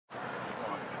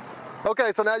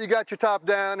Okay, so now you got your top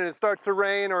down and it starts to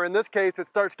rain, or in this case, it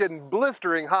starts getting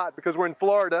blistering hot because we're in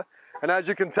Florida. And as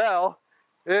you can tell,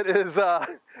 it is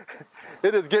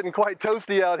getting quite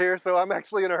toasty out here, so I'm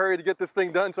actually in a hurry to get this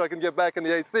thing done so I can get back in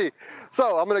the AC.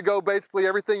 So I'm gonna go basically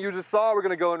everything you just saw, we're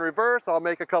gonna go in reverse. I'll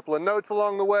make a couple of notes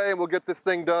along the way and we'll get this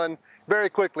thing done very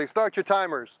quickly. Start your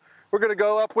timers. We're gonna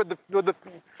go up with the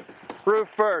roof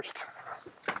first.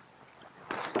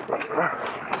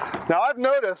 Now I've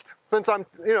noticed, since I'm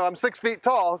 6 feet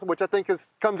tall, which I think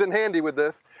comes in handy with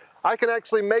this, I can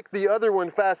actually make the other one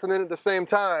fasten in at the same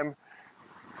time.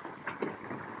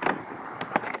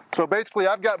 So basically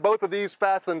I've got both of these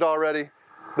fastened already,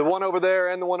 the one over there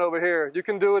and the one over here. You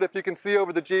can do it if you can see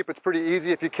over the Jeep, it's pretty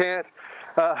easy. If you can't,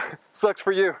 sucks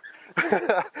for you.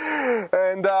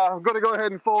 And I'm gonna go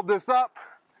ahead and fold this up.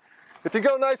 If you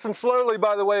go nice and slowly,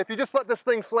 by the way, if you just let this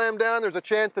thing slam down, there's a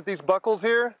chance that these buckles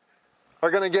here are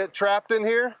gonna get trapped in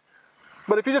here.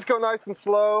 But if you just go nice and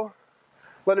slow,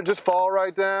 let it just fall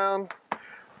right down,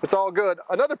 it's all good.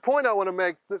 Another point I wanna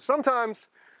make, that sometimes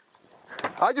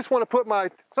I just want to put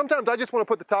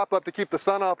the top up to keep the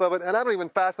sun off of it, and I don't even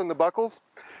fasten the buckles.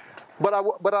 But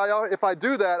if I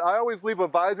do that, I always leave a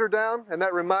visor down, and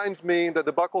that reminds me that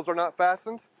the buckles are not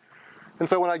fastened. And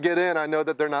so when I get in, I know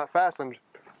that they're not fastened.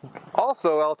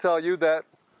 Also, I'll tell you that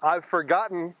I've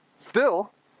forgotten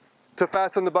still to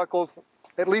fasten the buckles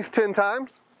at least 10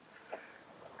 times.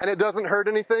 And it doesn't hurt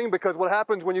anything, because what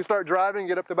happens when you start driving,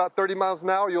 get up to about 30 miles an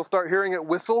hour, you'll start hearing it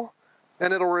whistle.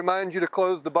 And it'll remind you to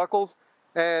close the buckles,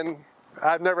 and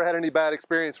I've never had any bad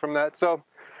experience from that. So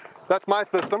that's my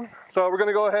system. So we're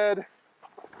gonna go ahead,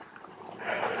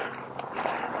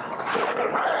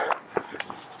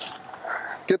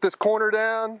 get this corner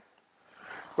down.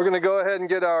 We're gonna go ahead and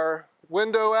get our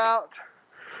window out.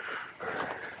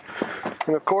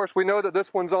 And of course we know that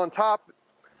this one's on top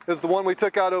is the one we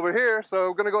took out over here, so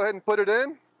we're gonna go ahead and put it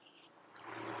in.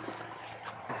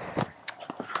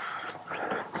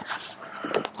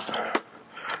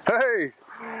 Hey!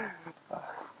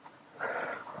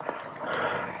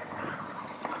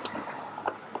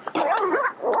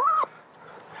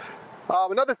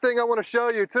 Another thing I want to show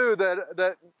you too,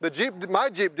 that my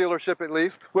Jeep dealership at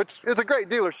least, which is a great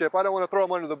dealership, I don't want to throw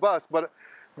them under the bus, but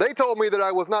they told me that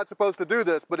I was not supposed to do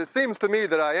this, but it seems to me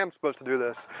that I am supposed to do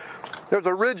this. There's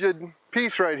a rigid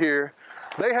piece right here.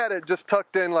 They had it just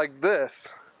tucked in like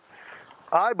this.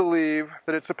 I believe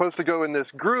that it's supposed to go in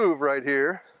this groove right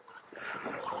here,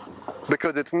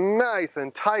 because it's nice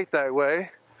and tight that way.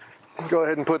 Go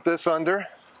ahead and put this under.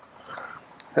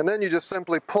 And then you just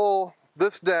simply pull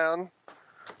this down.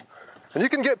 And you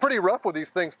can get pretty rough with these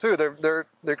things too. They're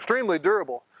extremely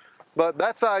durable. But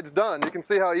that side's done. You can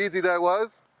see how easy that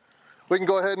was. We can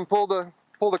go ahead and pull the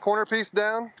corner piece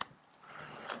down.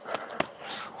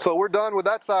 So we're done with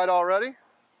that side already.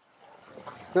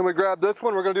 Then we grab this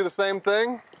one, we're gonna do the same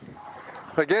thing.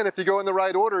 Again, if you go in the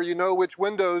right order, you know which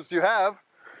windows you have.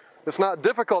 It's not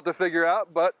difficult to figure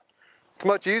out, but it's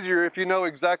much easier if you know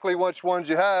exactly which ones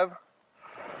you have.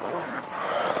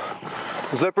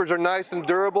 Zippers are nice and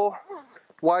durable.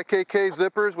 YKK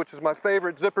zippers, which is my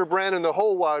favorite zipper brand in the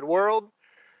whole wide world.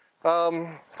 Another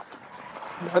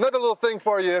little thing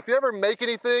for you, if you ever make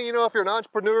anything, if you're an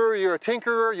entrepreneur, you're a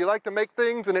tinkerer, you like to make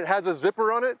things and it has a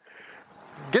zipper on it,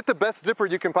 get the best zipper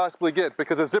you can possibly get,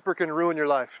 because a zipper can ruin your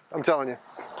life, I'm telling you.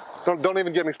 Don't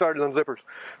even get me started on zippers.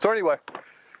 So anyway,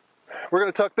 we're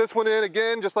gonna tuck this one in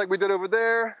again, just like we did over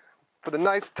there, for the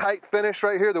nice tight finish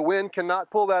right here. The wind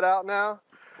cannot pull that out now.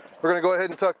 We're gonna go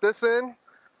ahead and tuck this in.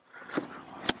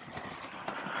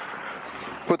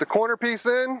 Put the corner piece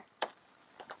in.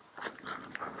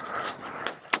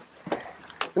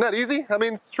 Isn't that easy? I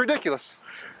mean, it's ridiculous.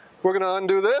 We're gonna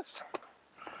undo this,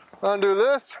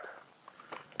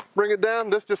 bring it down.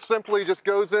 This just simply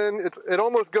goes in. It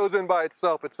almost goes in by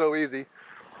itself. It's so easy.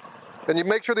 And you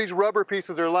make sure these rubber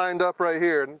pieces are lined up right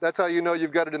here. And that's how you know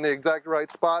you've got it in the exact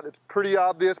right spot. It's pretty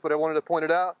obvious, but I wanted to point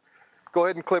it out. Go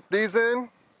ahead and clip these in.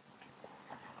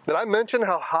 Did I mention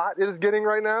how hot it is getting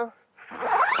right now?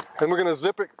 And we're gonna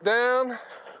zip it down.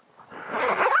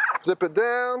 Zip it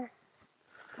down.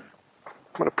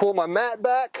 I'm gonna pull my mat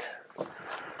back.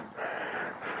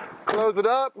 Close it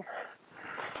up.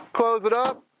 Close it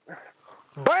up.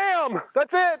 Bam!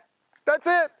 That's it. That's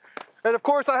it. And of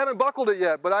course I haven't buckled it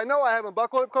yet, but I know I haven't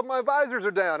buckled it because my visors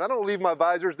are down. I don't leave my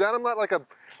visors down. I'm not like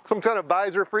some kind of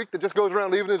visor freak that just goes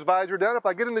around leaving his visor down. If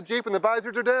I get in the Jeep and the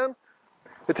visors are down,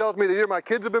 it tells me that either my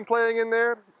kids have been playing in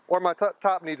there or my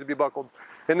top needs to be buckled.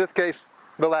 In this case,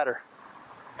 the latter.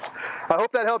 I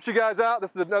hope that helps you guys out.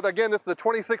 This is again, this is a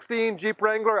 2016 Jeep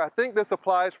Wrangler. I think this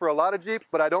applies for a lot of Jeeps,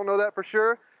 but I don't know that for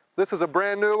sure. This is a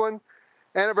brand new one,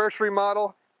 anniversary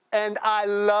model. and I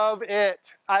love it.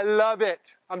 I love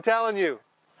it. I'm telling you.